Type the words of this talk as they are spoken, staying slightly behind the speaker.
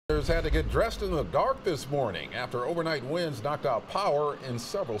Had to get dressed in the dark this morning after overnight winds knocked out power in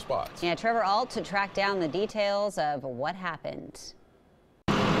several spots. Yeah, Trevor Ault to track down the details of what happened.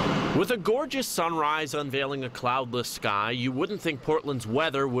 With a gorgeous sunrise unveiling a cloudless sky, you wouldn't think Portland's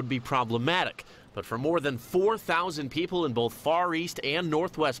weather would be problematic. But for more than 4,000 people in both Far East and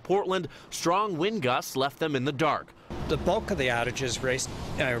Northwest Portland, strong wind gusts left them in the dark. The bulk of the outages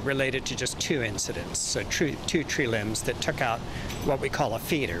related to just two incidents, so two tree limbs that took out what we call a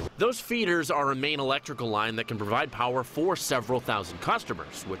feeder. Those feeders are a main electrical line that can provide power for several thousand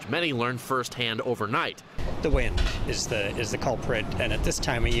customers, which many learned firsthand overnight. The wind is the culprit, and at this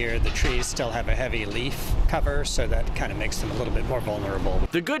time of year, the trees still have a heavy leaf cover, so that kind of makes them a little bit more vulnerable.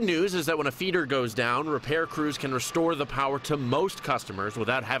 The good news is that when a feeder goes down, repair crews can restore the power to most customers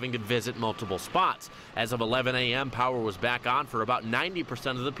without having to visit multiple spots. As of 11 a.m., power was back on for about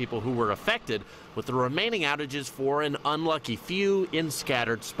 90% of the people who were affected, with the remaining outages for an unlucky few in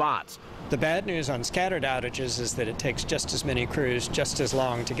scattered spots. The bad news on scattered outages is that it takes just as many crews, just as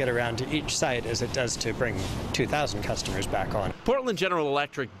long to get around to each site as it does to bring 2,000 customers back on. Portland General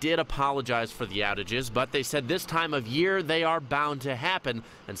Electric did apologize for the outages, but they said this time of year they are bound to happen,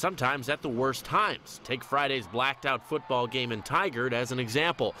 and sometimes at the worst times. Take Friday's blacked out football game in Tigard as an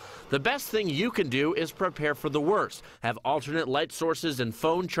example. The best thing you can do is prepare for the worst. Have alternate light sources and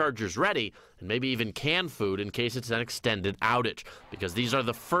phone chargers ready, and maybe even canned food in case it's an extended outage, because these are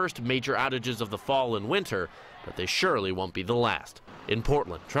the first major outages of the fall and winter, but they surely won't be the last. In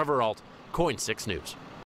Portland, Trevor Ault, KOIN 6 News.